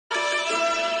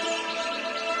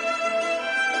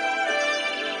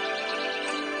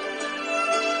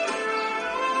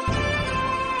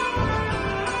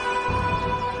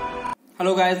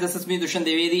Hello guys, this is me Dushyant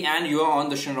Dwivedi and you are on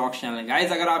Dushyant rock channel.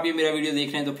 Guys, अगर आप ये मेरा वीडियो देख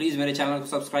रहे हैं तो प्लीज मेरे चैनल को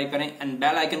सब्सक्राइब करें एंड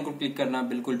बेल आइकन को क्लिक करना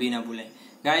बिल्कुल भी ना भूलें।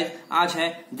 गाइस, आज है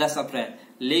 10 अप्रैल,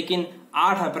 लेकिन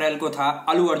 8 अप्रैल को था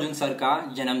अल्लू अर्जुन सर का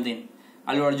जन्मदिन।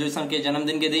 अल्लू अर्जुन सर के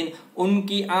जन्मदिन के दिन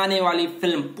उनकी आने वाली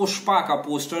फिल्म पुष्पा का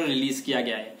पोस्टर रिलीज किया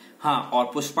गया है। हाँ,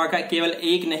 और पुष्पा का केवल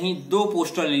एक नहीं 2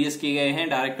 पोस्टर रिलीज किए गए हैं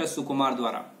डायरेक्टर सुकुमार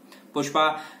द्वारा। पुष्पा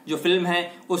जो फिल्म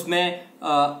है उसमें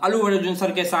अल्लू अर्जुन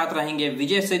सर के साथ रहेंगे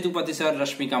Vijay Sethupathi sir,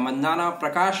 Rashmika Mandanna,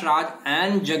 Prakash Raj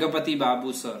and Jagapati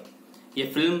Babu sir. ये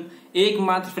फिल्म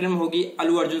एकमात्र फिल्म होगी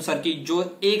अल्लू अर्जुन सर की जो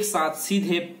एक साथ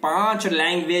सीधे 5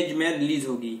 लैंग्वेज में रिलीज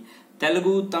होगी: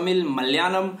 तेलुगु, तमिल,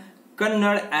 मलयालम,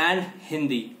 कन्नड़ एंड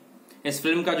हिंदी। इस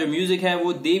फिल्म का जो म्यूजिक है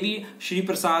वो देवी श्री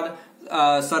प्रसाद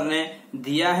सर ने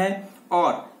दिया है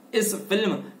और इस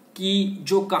फिल्म की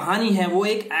जो कहानी है वो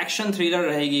एक एक्शन थ्रिलर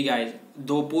रहेगी। गाइस,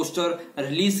 2 पोस्टर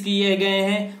रिलीज किए गए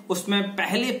हैं। उसमें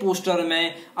पहले पोस्टर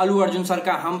में अल्लू अर्जुन सर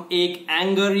का हम एक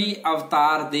एंग्री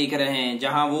अवतार देख रहे हैं,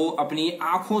 जहां वो अपनी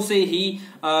आंखों से ही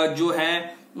जो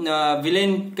है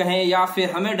विलेन कहें या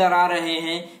फिर हमें डरा रहे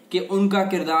हैं कि उनका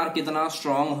किरदार कितना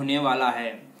स्ट्रांग होने वाला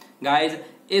है। गाइस,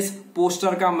 इस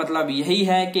पोस्टर का मतलब यही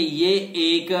है कि ये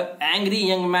एक एंग्री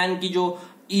यंग मैन की जो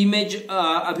इमेज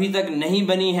अभी तक नहीं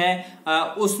बनी है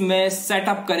उसमें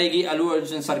सेटअप करेगी अल्लू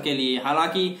अर्जुन सर के लिए।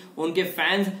 हालांकि उनके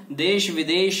फैंस देश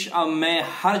विदेश में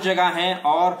हर जगह हैं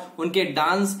और उनके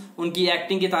डांस, उनकी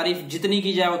एक्टिंग की तारीफ जितनी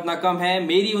की जाए उतना कम है।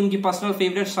 मेरी उनकी पर्सनल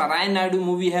फेवरेट सराय नायडू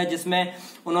मूवी है जिसमें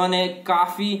उन्होंने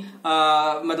काफी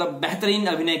मतलब बेहतरीन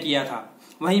अभिनय किया था।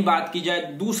 वहीं बात की जाए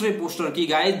दूसरे पोस्टर की,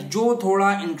 गाइस, जो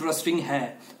थोड़ा इंटरेस्टिंग है।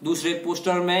 दूसरे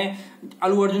पोस्टर में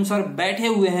अल्लू अर्जुन सर बैठे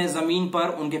हुए हैं जमीन पर,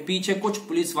 उनके पीछे कुछ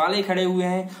पुलिस वाले खड़े हुए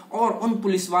हैं और उन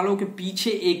पुलिस वालों के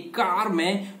पीछे एक कार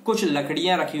में कुछ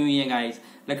लकड़ियां रखी हुई हैं। गाइस,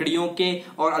 लकड़ियों के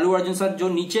और अल्लू अर्जुन सर जो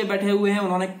नीचे बैठे हुए हैं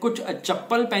उन्होंने कुछ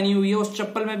चप्पल पहनी हुई है। उस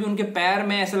चप्पल में भी उनके पैर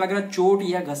में ऐसा लग रहा है चोट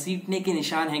या घसीटने के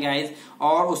निशान है। गाइस,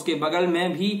 और उसके बगल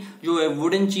में भी जो है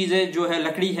वुडन चीजें जो है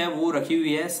लकड़ी है वो रखी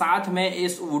हुई है। साथ में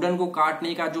इस वुडन को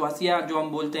काटने का जो हसिया जो हम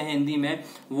बोलते हैं हिंदी में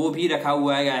वो भी रखा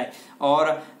हुआ है। गाइस,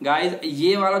 और गाइस,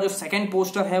 ये वाला जो सेकंड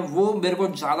पोस्टर है वो मेरे को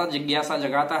ज्यादा जिज्ञासा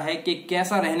जगाता है कि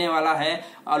कैसा रहने वाला है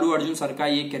अल्लू अर्जुन सर का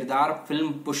ये किरदार फिल्म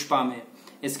पुष्पा में।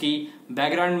 इसकी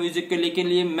बैकग्राउंड म्यूजिक के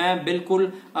लिए मैं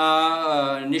बिल्कुल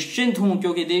निश्चिंत हूं,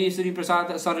 क्योंकि देवी श्री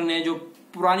प्रसाद सर ने जो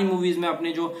पुरानी मूवीज में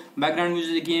अपने जो बैकग्राउंड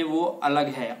म्यूजिक किए हैं वो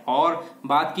अलग है। और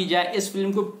बात की जाए इस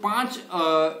फिल्म को 5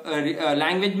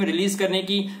 लैंग्वेज में रिलीज करने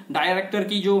की डायरेक्टर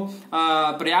की जो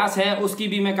प्रयास है उसकी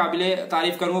भी मैं काबिले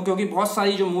तारीफ करूंगा, क्योंकि बहुत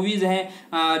सारी जो मूवीज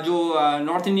हैं जो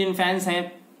नॉर्थ इंडियन फैंस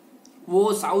हैं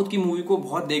वो साउथ की मूवी को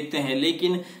बहुत देखते हैं,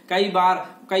 लेकिन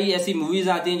कई ऐसी मूवीज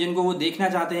आती हैं जिनको वो देखना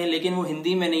चाहते हैं लेकिन वो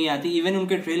हिंदी में नहीं आती। इवन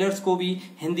उनके ट्रेलर्स को भी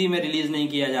हिंदी में रिलीज नहीं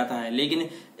किया जाता है। लेकिन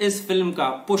इस फिल्म का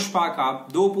पुष्पा का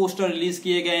 2 पोस्टर रिलीज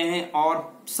किए गए हैं और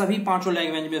सभी 5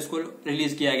 लैंग्वेज में इसको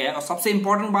रिलीज किया गया है। और सबसे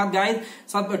इंपॉर्टेंट बात गाइस,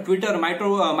 सब Twitter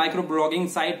micro blogging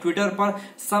site Twitter पर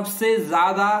सबसे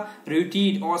ज्यादा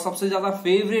रिट्वीट और सबसे ज्यादा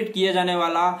फेवरेट किया जाने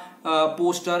वाला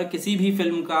पोस्टर किसी भी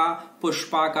फिल्म का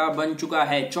पुष्पा का बन चुका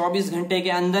है। 24 घंटे के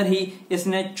अंदर ही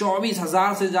इसने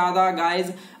 24,000 से ज्यादा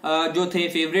गाइस जो थे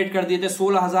फेवरेट कर दिए थे।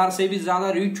 16,000 से भी ज्यादा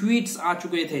रिट्वीट्स आ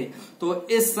चुके थे। तो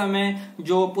इस समय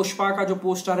जो पुष्पा का जो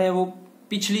पोस्टर है वो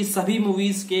पिछली सभी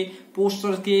मूवीज के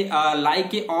पोस्टर के लाइक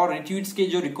के और रिट्वीट्स के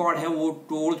जो रिकॉर्ड है वो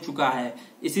तोड़ चुका है।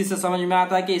 इसी से समझ में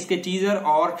आता है कि इसके टीजर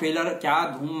और ट्रेलर क्या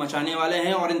धूम मचाने वाले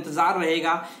हैं और इंतजार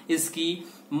रहेगा इसकी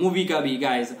मूवी का भी।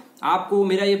 गाइस, आपको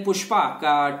मेरा ये पुष्पा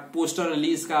का पोस्टर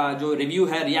रिलीज का जो रिव्यू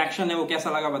है, रिएक्शन है, वो कैसा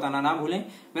लगा बताना ना भूलें।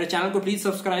 मेरे चैनल को प्लीज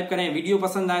सब्सक्राइब करें, वीडियो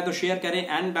पसंद आए तो शेयर करें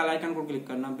एंड बेल आइकन को क्लिक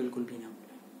करना बिल्कुल भी ना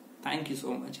भूलें। Thank you so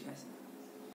much guys.